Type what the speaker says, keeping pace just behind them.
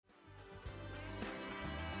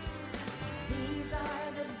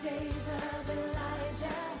days of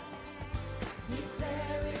Elijah,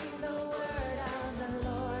 declaring the word of the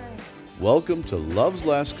Lord. Welcome to Love's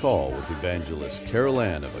Last Call with Evangelist Carol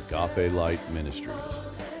Ann of Agape Light Ministries.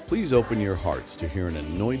 Please open your hearts to hear an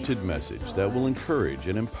anointed message that will encourage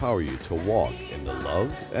and empower you to walk in the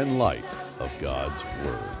love and light of God's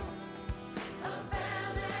Word.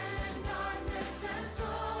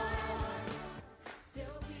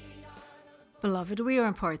 Beloved, we are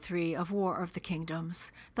in part 3 of War of the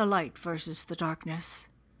Kingdoms, the light versus the darkness.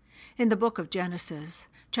 In the book of Genesis,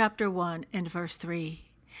 chapter 1 and verse 3,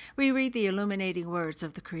 we read the illuminating words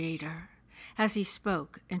of the Creator as he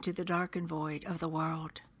spoke into the darkened void of the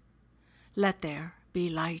world. Let there be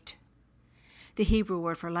light. The Hebrew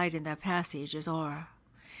word for light in that passage is or.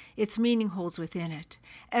 Its meaning holds within it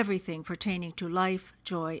everything pertaining to life,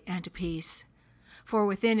 joy, and peace, for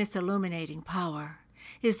within its illuminating power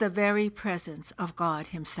is the very presence of God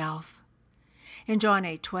himself. In John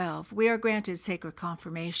 8:12, we are granted sacred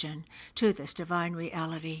confirmation to this divine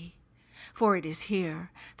reality. For it is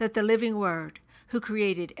here that the living Word, who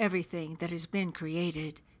created everything that has been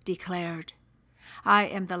created, declared, I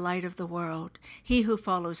am the light of the world. He who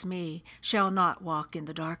follows me shall not walk in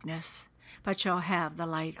the darkness, but shall have the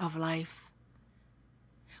light of life.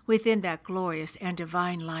 Within that glorious and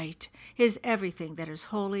divine light is everything that is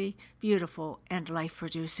holy, beautiful, and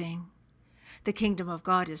life-producing. The kingdom of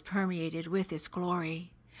God is permeated with its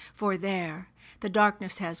glory, for there the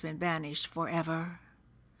darkness has been banished forever.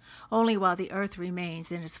 Only while the earth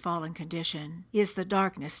remains in its fallen condition is the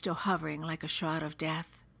darkness still hovering like a shroud of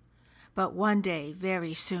death. But one day,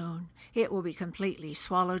 very soon, it will be completely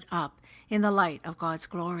swallowed up in the light of God's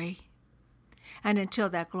glory. And until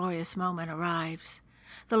that glorious moment arrives,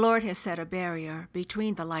 the Lord has set a barrier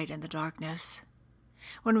between the light and the darkness.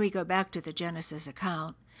 When we go back to the Genesis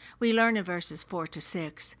account, we learn in verses 4 to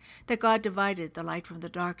 6 that God divided the light from the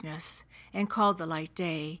darkness and called the light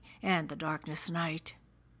day and the darkness night.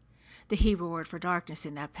 The Hebrew word for darkness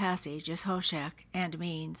in that passage is hoshek and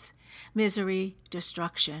means misery,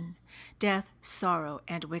 destruction, death, sorrow,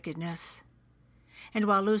 and wickedness. And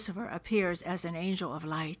while Lucifer appears as an angel of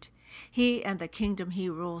light, he and the kingdom he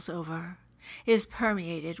rules over is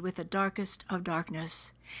permeated with the darkest of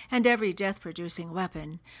darkness and every death-producing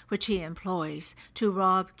weapon which he employs to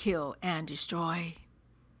rob, kill, and destroy.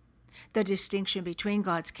 The distinction between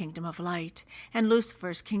God's kingdom of light and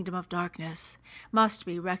Lucifer's kingdom of darkness must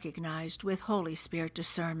be recognized with Holy Spirit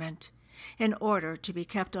discernment in order to be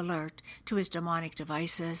kept alert to his demonic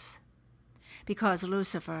devices. Because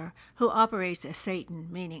Lucifer, who operates as Satan,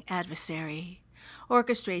 meaning adversary,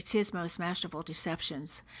 orchestrates his most masterful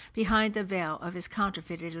deceptions behind the veil of his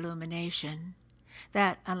counterfeited illumination,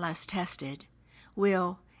 that, unless tested,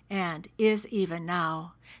 will and is even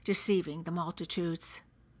now deceiving the multitudes.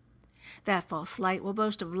 That false light will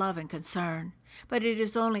boast of love and concern, but it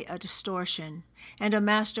is only a distortion and a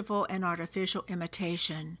masterful and artificial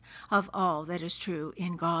imitation of all that is true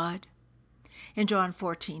in God. In John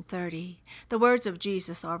 14:30, the words of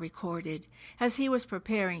Jesus are recorded as he was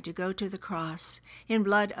preparing to go to the cross in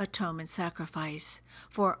blood atonement sacrifice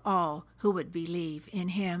for all who would believe in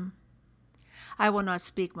him. I will not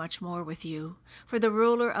speak much more with you, for the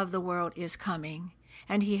ruler of the world is coming,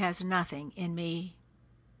 and he has nothing in me.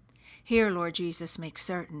 Here Lord Jesus makes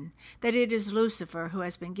certain that it is Lucifer who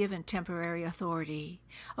has been given temporary authority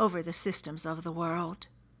over the systems of the world.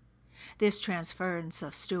 This transference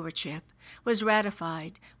of stewardship was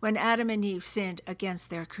ratified when Adam and Eve sinned against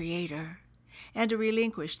their Creator and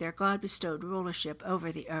relinquished their God-bestowed rulership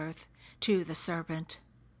over the earth to the serpent.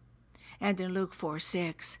 And in Luke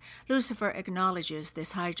 4:6, Lucifer acknowledges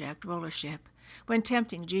this hijacked rulership when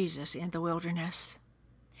tempting Jesus in the wilderness.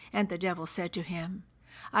 And the devil said to him,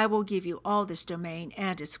 I will give you all this domain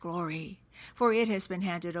and its glory, for it has been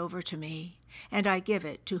handed over to me, and I give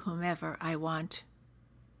it to whomever I want.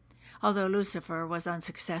 Although Lucifer was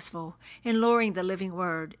unsuccessful in luring the living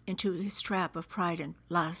Word into his trap of pride and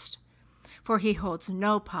lust, for he holds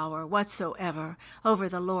no power whatsoever over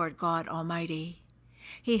the Lord God Almighty,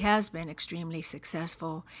 he has been extremely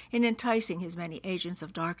successful in enticing his many agents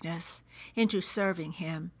of darkness into serving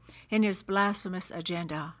him in his blasphemous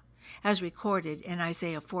agenda, as recorded in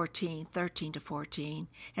Isaiah 14:13-14,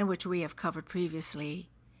 and which we have covered previously.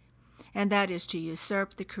 And that is to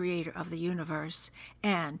usurp the Creator of the universe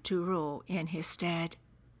and to rule in his stead.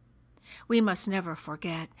 We must never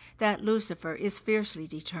forget that Lucifer is fiercely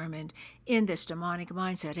determined in this demonic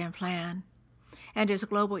mindset and plan, and as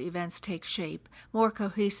global events take shape more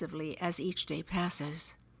cohesively as each day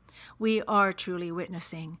passes, we are truly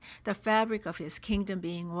witnessing the fabric of his kingdom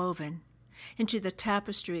being woven into the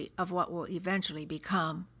tapestry of what will eventually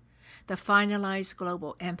become the finalized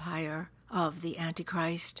global empire of the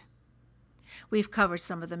Antichrist. We've covered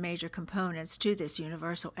some of the major components to this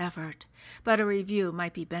universal effort, but a review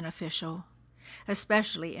might be beneficial,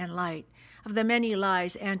 especially in light of the many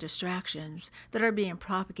lies and distractions that are being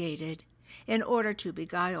propagated in order to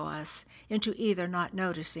beguile us into either not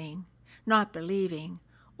noticing, not believing,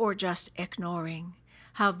 or just ignoring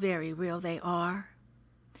how very real they are,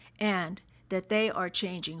 and that they are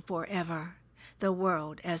changing forever the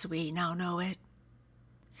world as we now know it.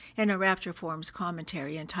 In a Rapture Forms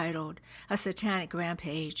commentary entitled A Satanic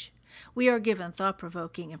Rampage, we are given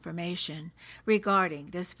thought-provoking information regarding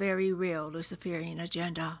this very real Luciferian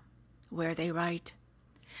agenda, where they write,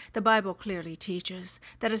 "The Bible clearly teaches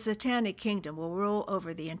that a satanic kingdom will rule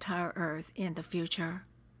over the entire earth in the future.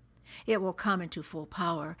 It will come into full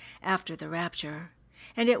power after the rapture,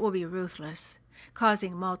 and it will be ruthless,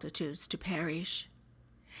 causing multitudes to perish.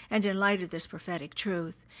 And in light of this prophetic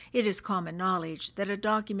truth, it is common knowledge that a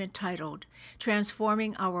document titled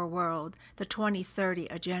Transforming Our World, the 2030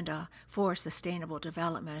 Agenda for Sustainable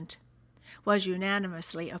Development was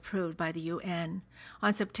unanimously approved by the UN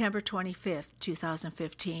on September 25,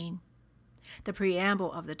 2015. The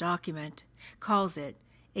preamble of the document calls it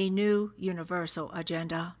a new universal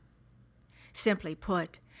agenda. Simply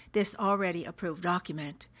put, this already approved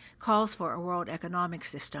document calls for a world economic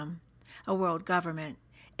system, a world government,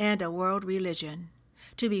 and a world religion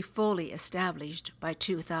to be fully established by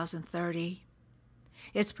 2030.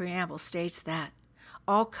 Its preamble states that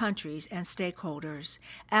all countries and stakeholders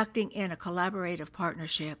acting in a collaborative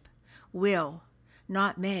partnership will,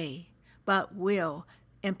 not may, but will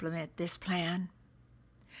implement this plan.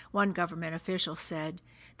 One government official said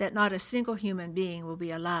that not a single human being will be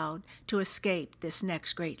allowed to escape this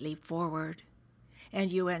next great leap forward.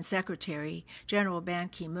 And UN Secretary General Ban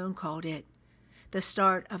Ki-moon called it the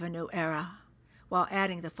start of a new era, while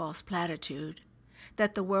adding the false platitude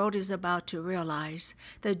that the world is about to realize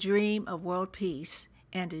the dream of world peace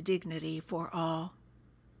and dignity for all.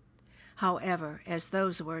 However, as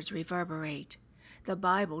those words reverberate, the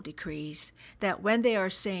Bible decrees that when they are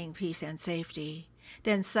saying peace and safety,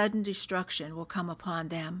 then sudden destruction will come upon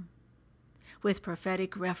them, with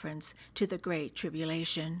prophetic reference to the Great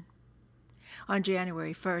Tribulation. On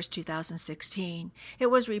January 1, 2016, it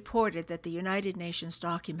was reported that the United Nations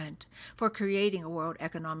document for creating a world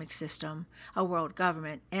economic system, a world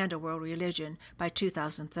government, and a world religion by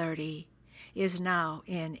 2030 is now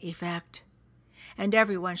in effect, and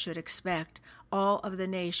everyone should expect all of the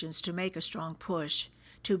nations to make a strong push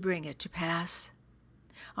to bring it to pass.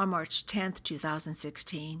 On March 10,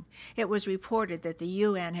 2016, it was reported that the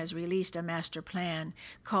UN has released a master plan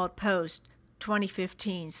called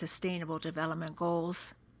Post-2015 Sustainable Development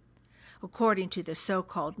Goals. According to the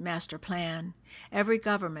so-called master plan, every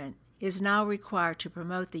government is now required to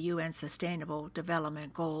promote the UN Sustainable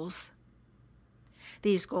Development Goals.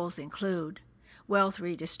 These goals include wealth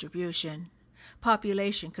redistribution,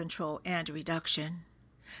 population control and reduction,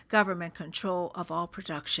 government control of all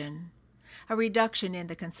production, a reduction in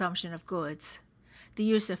the consumption of goods, the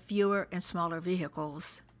use of fewer and smaller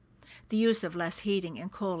vehicles, the use of less heating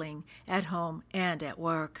and cooling at home and at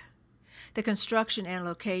work, the construction and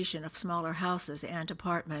location of smaller houses and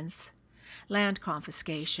apartments, land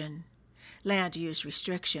confiscation, land use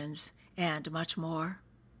restrictions, and much more.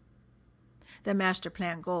 The master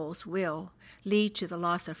plan goals will lead to the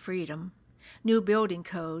loss of freedom, new building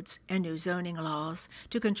codes, and new zoning laws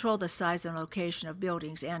to control the size and location of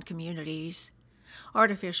buildings and communities,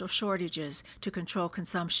 artificial shortages to control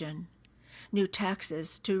consumption, new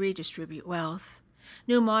taxes to redistribute wealth,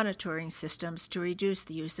 new monitoring systems to reduce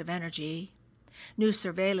the use of energy, new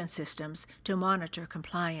surveillance systems to monitor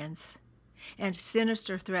compliance, and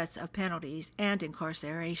sinister threats of penalties and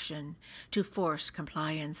incarceration to force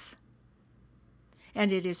compliance.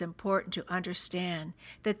 And it is important to understand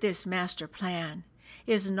that this master plan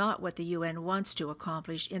is not what the UN wants to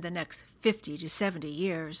accomplish in the next 50 to 70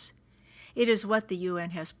 years. It is what the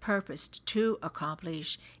UN has purposed to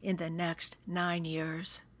accomplish in the next 9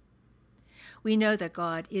 years. We know that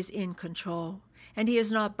God is in control, and he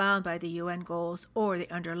is not bound by the UN goals or the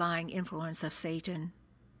underlying influence of Satan.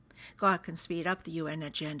 God can speed up the UN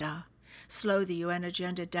agenda, slow the UN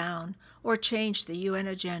agenda down, or change the UN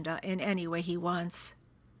agenda in any way he wants.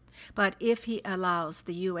 But if he allows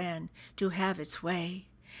the UN to have its way,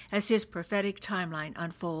 as his prophetic timeline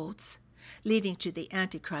unfolds, leading to the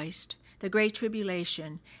Antichrist, the Great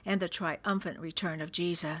Tribulation, and the triumphant return of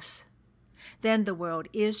Jesus, then the world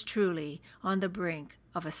is truly on the brink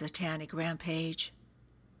of a satanic rampage.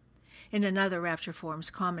 In another Rapture Forms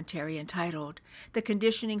commentary entitled The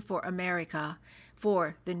Conditioning for America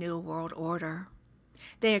for the New World Order,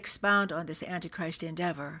 They expound on this Antichrist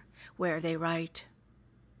endeavor, where they write,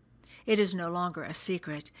 "It is no longer a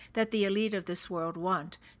secret that the elite of this world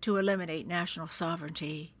want to eliminate national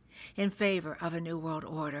sovereignty in favor of a new world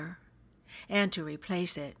order, and to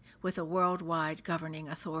replace it with a worldwide governing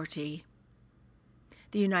authority.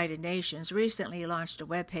 The United Nations recently launched a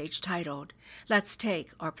webpage titled, 'Let's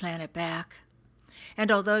Take Our Planet Back.'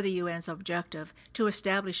 And although the UN's objective to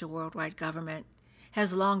establish a worldwide government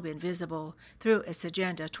has long been visible through its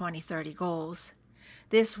Agenda 2030 goals,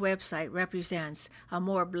 this website represents a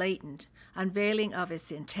more blatant unveiling of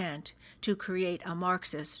its intent to create a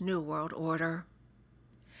Marxist New World Order.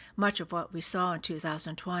 Much of what we saw in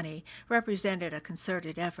 2020 represented a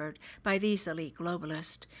concerted effort by these elite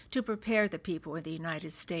globalists to prepare the people in the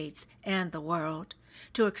United States and the world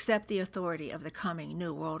to accept the authority of the coming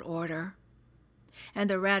New World Order. And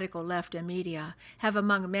the radical left and media have,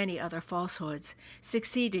 among many other falsehoods,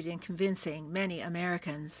 succeeded in convincing many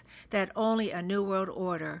Americans that only a New World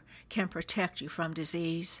Order can protect you from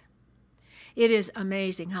disease. It is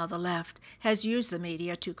amazing how the left has used the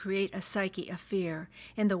media to create a psyche of fear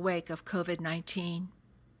in the wake of COVID-19.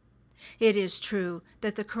 It is true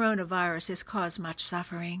that the coronavirus has caused much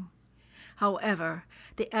suffering. However,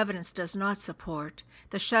 the evidence does not support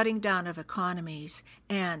the shutting down of economies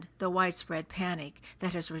and the widespread panic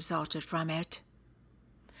that has resulted from it.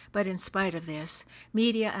 But in spite of this,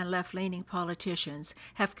 media and left-leaning politicians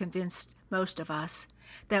have convinced most of us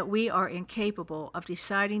that we are incapable of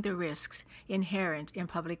deciding the risks inherent in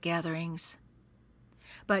public gatherings.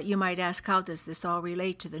 But you might ask, how does this all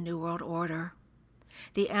relate to the New World Order?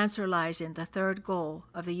 The answer lies in the third goal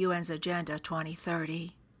of the UN's Agenda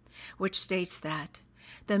 2030, which states that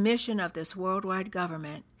the mission of this worldwide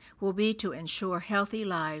government will be to ensure healthy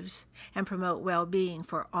lives and promote well-being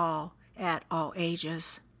for all at all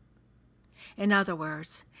ages. In other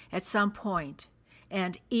words, at some point,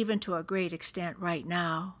 and even to a great extent right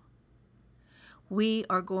now, we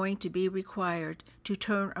are going to be required to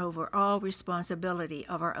turn over all responsibility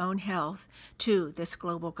of our own health to this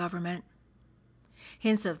global government.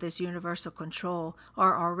 Hints of this universal control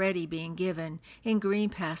are already being given in green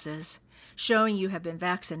passes, showing you have been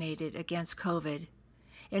vaccinated against COVID,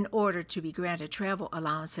 in order to be granted travel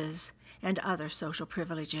allowances and other social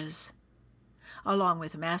privileges, along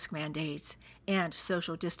with mask mandates and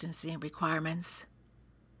social distancing requirements.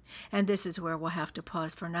 And this is where we'll have to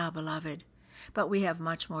pause for now, beloved, but we have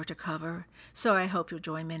much more to cover, so I hope you'll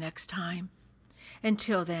join me next time.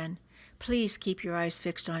 Until then, please keep your eyes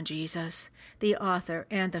fixed on Jesus, the author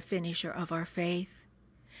and the finisher of our faith.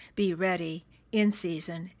 Be ready, in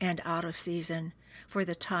season and out of season, for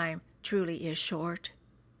the time truly is short.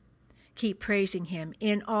 Keep praising him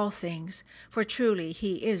in all things, for truly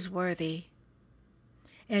he is worthy.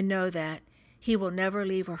 And know that he will never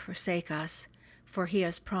leave or forsake us, for he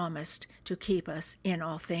has promised to keep us in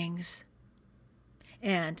all things.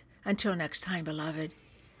 And until next time, beloved,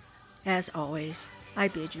 as always, I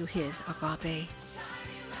bid you his agape.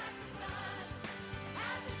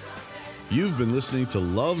 You've been listening to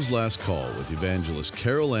Love's Last Call with Evangelist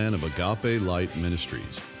Carol Ann of Agape Light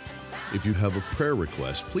Ministries. If you have a prayer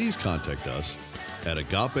request, please contact us at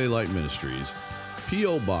Agape Light Ministries,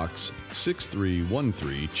 P.O. Box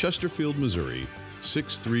 6313, Chesterfield, Missouri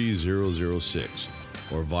 63006,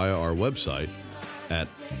 or via our website at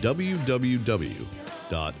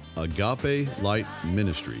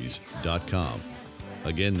www.agapelightministries.com.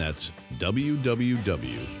 Again, that's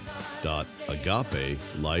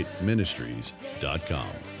www.agapelightministries.com.